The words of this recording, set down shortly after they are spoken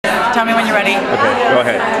Tell me when you're ready. Okay, go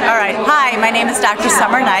ahead. All right. Hi, my name is Dr.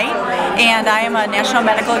 Summer Knight, and I am a National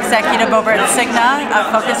Medical Executive over at CIGNA,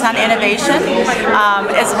 focused on innovation,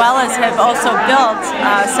 as well as have also built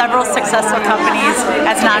several successful companies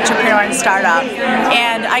as an entrepreneur and startup.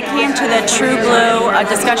 And I came to the True Blue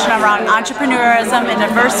discussion around entrepreneurism and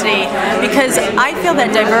diversity because I feel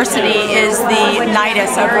that diversity is the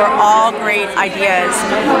nidus of where all great ideas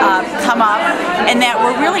come up, and that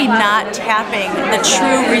we're really not tapping the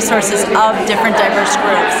true resources of different diverse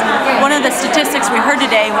groups. One of the statistics we heard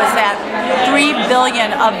today was that $3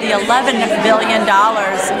 billion of the $11 billion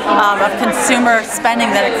of consumer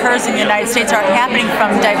spending that occurs in the United States are happening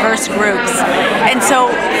from diverse groups. And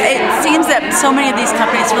so it seems that so many of these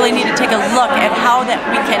companies really need to take a look at how that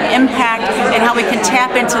we can impact and how we can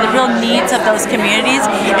tap into the real needs of those communities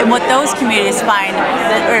and what those communities find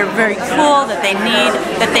that are very cool, that they need,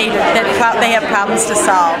 that they have problems to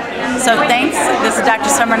solve. So thanks. This is Dr.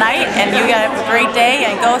 Summer Knight, and you got a great day,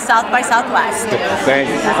 and go South by Southwest.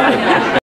 Thanks.